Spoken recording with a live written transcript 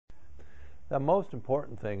The most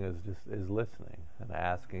important thing is listening and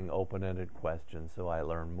asking open-ended questions so I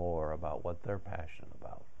learn more about what they're passionate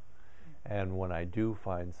about. And when I do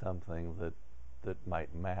find something that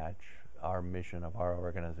might match our mission of our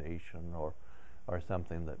organization or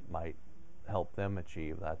something that might help them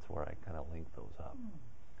achieve, that's where I kind of link those up.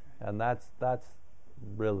 Okay. And that's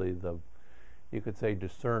really you could say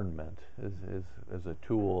discernment is a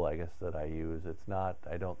tool, I guess, that I use. It's not,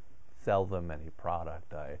 I don't sell them any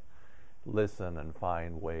product. I listen and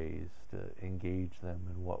find ways to engage them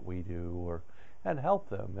in what we do and help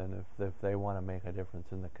them. And if they want to make a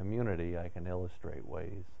difference in the community, I can illustrate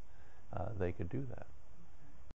ways they could do that.